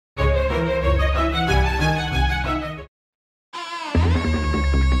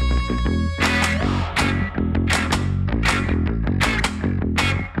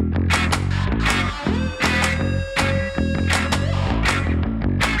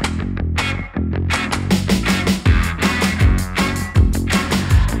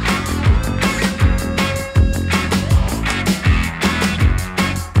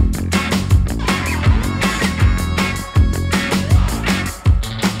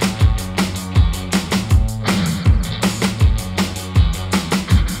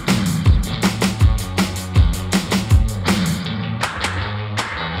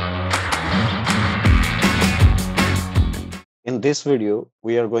this video,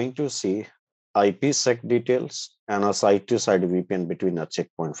 we are going to see IPsec details and a site-to-site VPN between our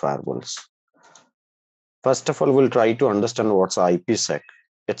checkpoint firewalls. First of all, we'll try to understand what's IPsec.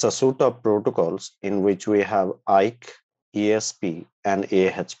 It's a suite of protocols in which we have IKE, ESP, and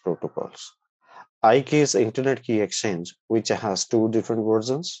AH protocols. IKE is Internet Key Exchange, which has two different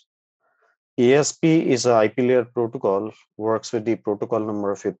versions. ESP is an IP layer protocol, works with the protocol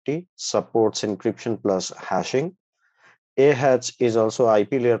number 50, supports encryption plus hashing. AH is also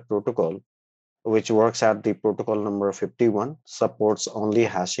IP layer protocol, which works at the protocol number 51, supports only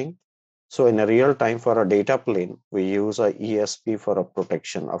hashing. So in a real time for a data plane, we use a ESP for a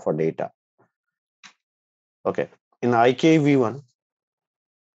protection of our data. Okay, in IKV1,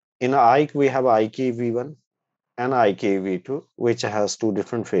 in IKE, we have IKV1 and IKV2, which has two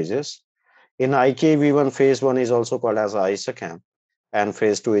different phases. In IKV1, phase 1 is also called as ISACAM, and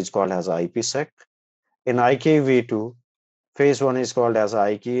phase 2 is called as IPsec. In IKV2, phase 1 is called as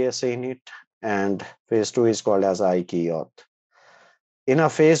IKS init, and phase 2 is called as IKEauth. In a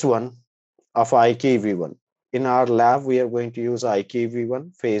phase 1 of IKV1, in our lab, we are going to use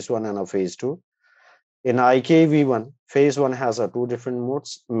IKV1, phase 1 and a phase 2. In IKV1, phase 1 has two different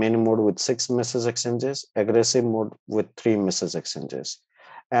modes, main mode with 6 message exchanges, aggressive mode with 3 message exchanges.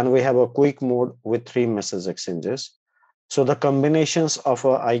 And we have a quick mode with 3 message exchanges. So the combinations of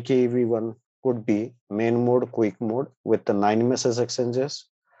a IKV1 could be main mode, quick mode with the 9 message exchanges,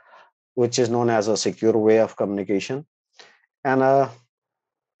 which is known as a secure way of communication, and a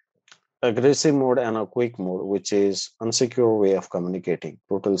aggressive mode and a quick mode, which is unsecure way of communicating,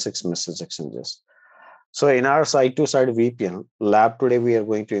 total 6 message exchanges. So in our site-to-site VPN lab today, we are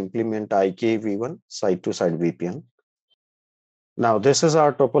going to implement IKV1 site-to-site VPN. Now this is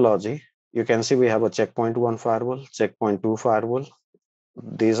our topology. You can see we have a checkpoint 1 firewall, checkpoint 2 firewall.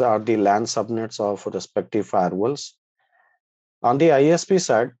 These are the LAN subnets of respective firewalls. On the ISP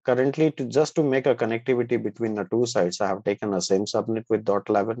side, currently just to make a connectivity between the two sites, I have taken a same subnet with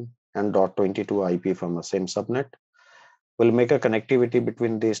 .11 and .22 IP from the same subnet. We'll make a connectivity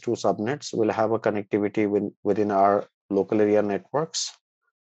between these two subnets. We'll have a connectivity within our local area networks.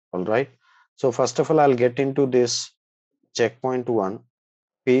 All right. So first of all, I'll get into this checkpoint 1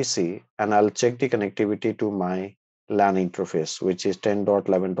 PC and I'll check the connectivity to my LAN interface, which is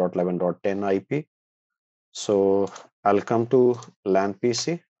 10.11.11.10 IP. So I'll come to LAN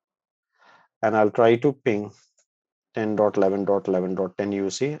PC and I'll try to ping 10.11.11.10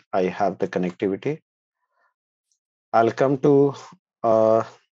 UC. I have the connectivity. I'll come to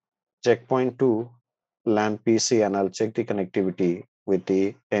checkpoint 2 LAN PC and I'll check the connectivity with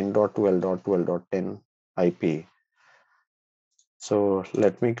the 10.12.12.10 IP. So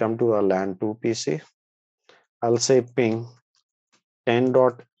let me come to a LAN 2 PC. I'll say ping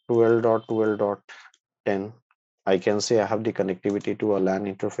 10.12.12.10. I can say I have the connectivity to a LAN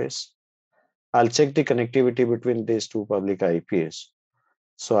interface. I'll check the connectivity between these two public IPs.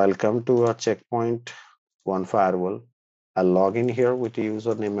 So I'll come to a checkpoint 1 firewall. I'll log in here with the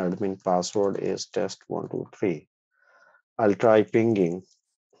username admin, password is test123. I'll try pinging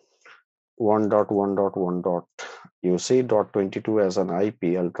 1.1.1.UC.22 as an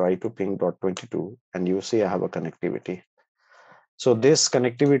IP. I'll try to ping .22 and you see I have a connectivity. So these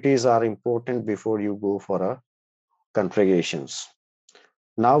connectivities are important before you go for a configurations.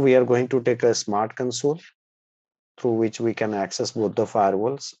 Now we are going to take a smart console through which we can access both the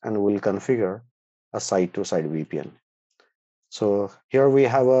firewalls and we'll configure a site-to-site VPN. So here we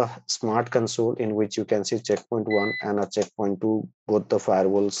have a smart console in which you can see checkpoint 1 and a checkpoint 2, both the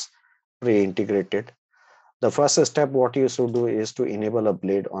firewalls pre-integrated. The first step, what you should do is to enable a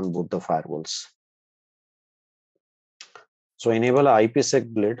blade on both the firewalls. So enable a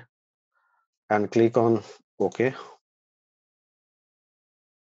IPsec blade and click on OK.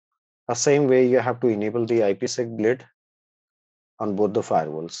 The same way you have to enable the IPsec blade on both the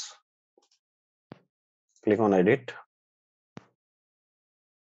firewalls. Click on edit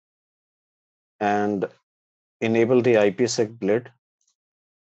and enable the IPsec blade.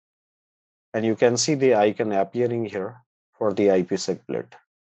 And you can see the icon appearing here for the IPsec blade.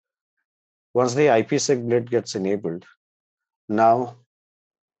 Once the IPsec blade gets enabled, now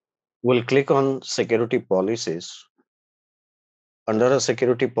we'll click on security policies. Under a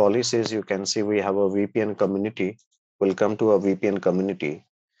security policies, you can see we have a VPN community. We'll come to a VPN community.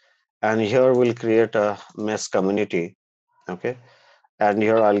 And here we'll create a mesh community. Okay. And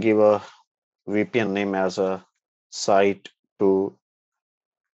here I'll give a VPN name as a Site-to-Site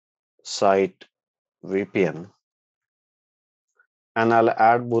VPN. And I'll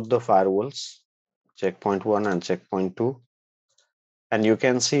add both the firewalls, checkpoint 1 and checkpoint 2. And you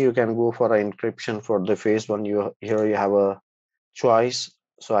can see you can go for an encryption for the phase 1. Here you have a choice.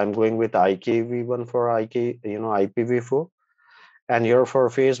 So I'm going with IKv1 for IPv4. And here for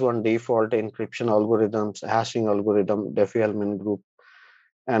phase one, default encryption algorithms, hashing algorithm, Diffie-Hellman group,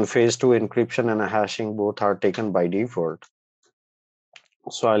 and phase two encryption and hashing both are taken by default.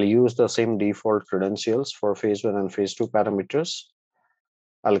 So I'll use the same default credentials for phase one and phase two parameters.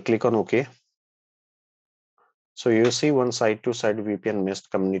 I'll click on OK. So you see one site-to-site VPN mesh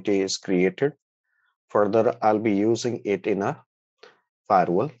community is created. Further, I'll be using it in a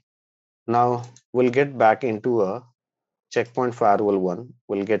firewall. Now we'll get back into a Checkpoint Firewall 1.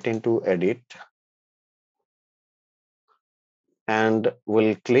 We'll get into edit and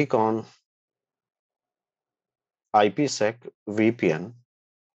we'll click on IPsec VPN.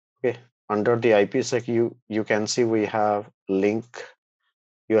 Okay. Under the IPsec, you can see we have link.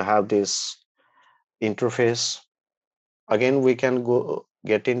 You have this interface. Again, we can go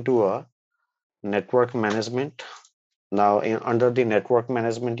get into a network management. Now, under the network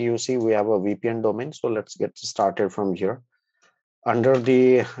management, you see we have a VPN domain. So let's get started from here. Under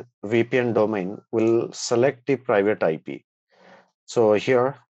the VPN domain, we'll select the private IP. So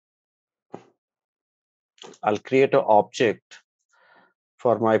here, I'll create an object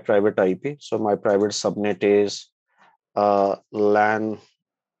for my private IP. So my private subnet is LAN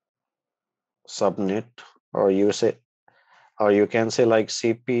subnet, or you can say like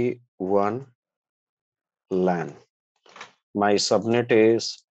CP1 LAN. My subnet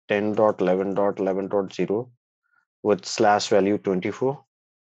is 10.11.11.0 with slash value 24.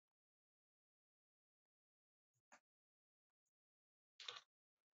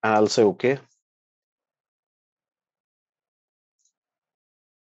 And I'll say OK.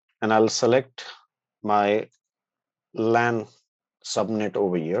 And I'll select my LAN subnet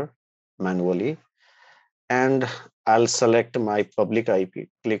over here manually. And I'll select my public IP.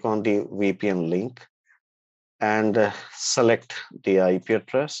 Click on the VPN link and select the IP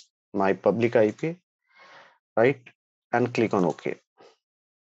address, my public IP, right? And click on OK.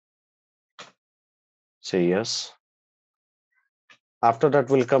 Say yes. After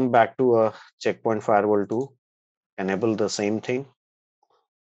that, we'll come back to a Checkpoint Firewall 2, enable the same thing.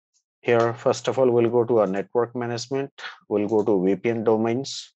 Here, first of all, we'll go to our network management. We'll go to VPN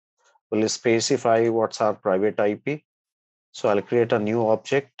domains. We'll specify what's our private IP. So I'll create a new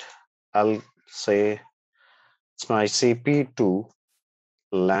object. I'll say it's my CP2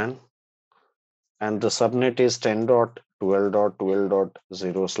 LAN and the subnet is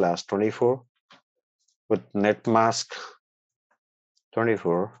 10.12.12.0/24 with net mask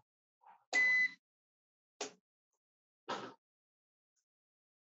 24.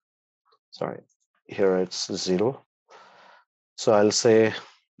 Sorry, here it's 0. So I'll say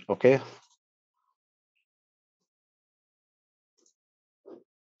okay.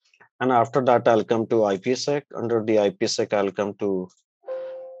 And after that, I'll come to IPsec. Under the IPsec, I'll come to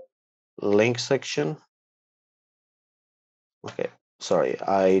link section. Okay, sorry,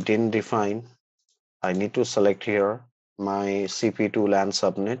 I didn't define. I need to select here my CP2 LAN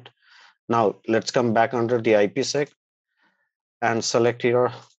subnet. Now let's come back under the IPsec and select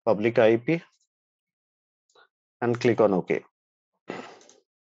here public IP and click on OK.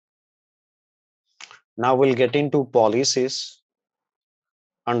 Now we'll get into policies.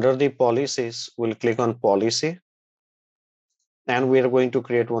 Under the policies, we'll click on policy. And we are going to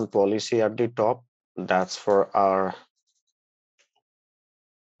create one policy at the top. That's for our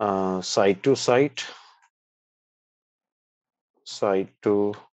site-to-site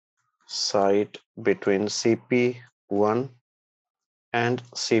between CP1 and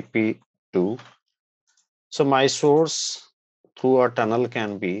CP2. So my source through a tunnel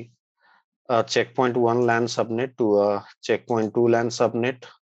can be a checkpoint 1 LAN subnet to a checkpoint 2 LAN subnet.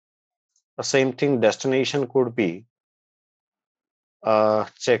 The same thing, destination could be a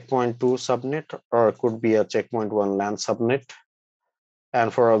checkpoint 2 subnet or it could be a checkpoint 1 LAN subnet.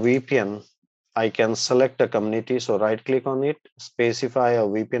 And for a VPN, I can select a community. So right click on it, specify a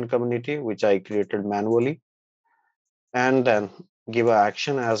VPN community, which I created manually, and then give an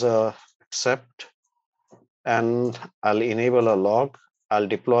action as a accept. And I'll enable a log. I'll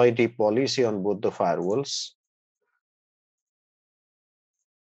deploy the policy on both the firewalls.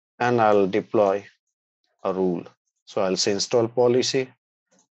 And I'll deploy a rule. So I'll say install policy,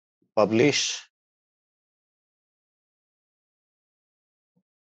 publish.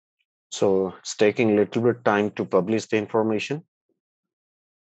 So it's taking a little bit time to publish the information.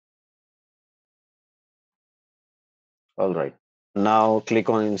 All right. Now click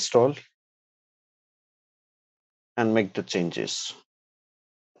on install and make the changes.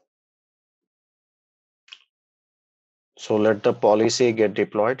 So let the policy get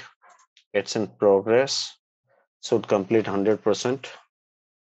deployed. It's in progress. should complete 100%.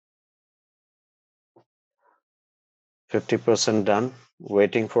 50% done,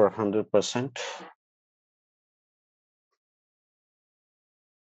 waiting for 100%.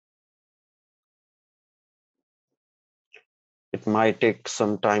 It might take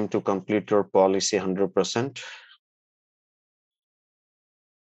some time to complete your policy 100%.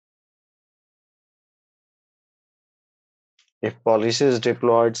 If policy is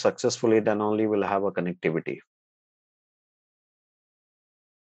deployed successfully, then only we'll have a connectivity.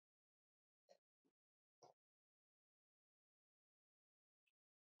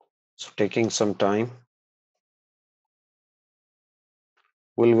 So taking some time.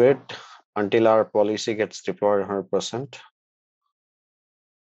 We'll wait until our policy gets deployed 100%.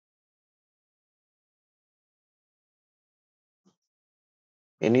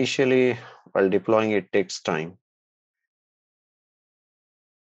 Initially, while deploying, it takes time.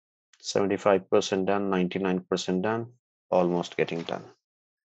 75% done, 99% done, almost getting done.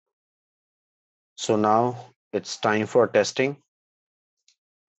 So now it's time for testing.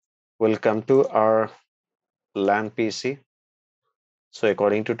 We'll come to our LAN PC. So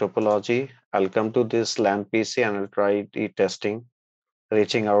according to topology, I'll come to this LAN PC and I'll try the testing,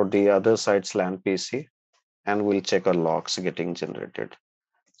 reaching out the other side's LAN PC, and we'll check our logs getting generated.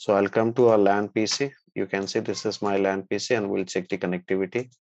 So I'll come to our LAN PC. You can see this is my LAN PC and we'll check the connectivity.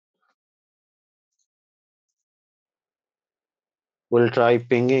 We'll try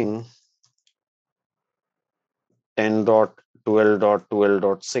pinging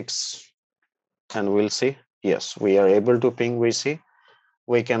 10.12.12.6 and we'll see. Yes, we are able to ping. We see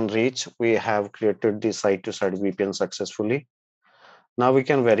we can reach. We have created the site-to-site VPN successfully. Now we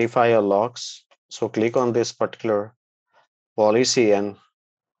can verify our logs. So click on this particular policy and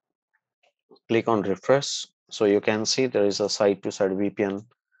click on refresh. So you can see there is a site-to-site VPN.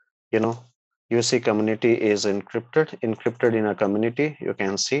 You see community is encrypted in a community. You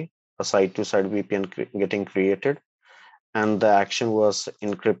can see a site-to-site VPN getting created, and the action was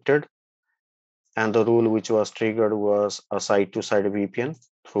encrypted. And the rule which was triggered was a site-to-site VPN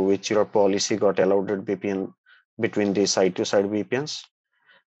through which your policy got allowed VPN between the site-to-site VPNs.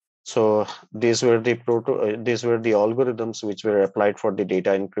 So these were the algorithms which were applied for the data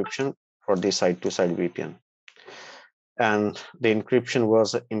encryption for the site-to-site VPN. And the encryption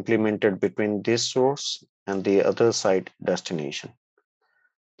was implemented between this source and the other site destination.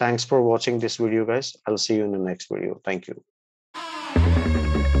 Thanks for watching this video, guys. I'll see you in the next video. Thank you.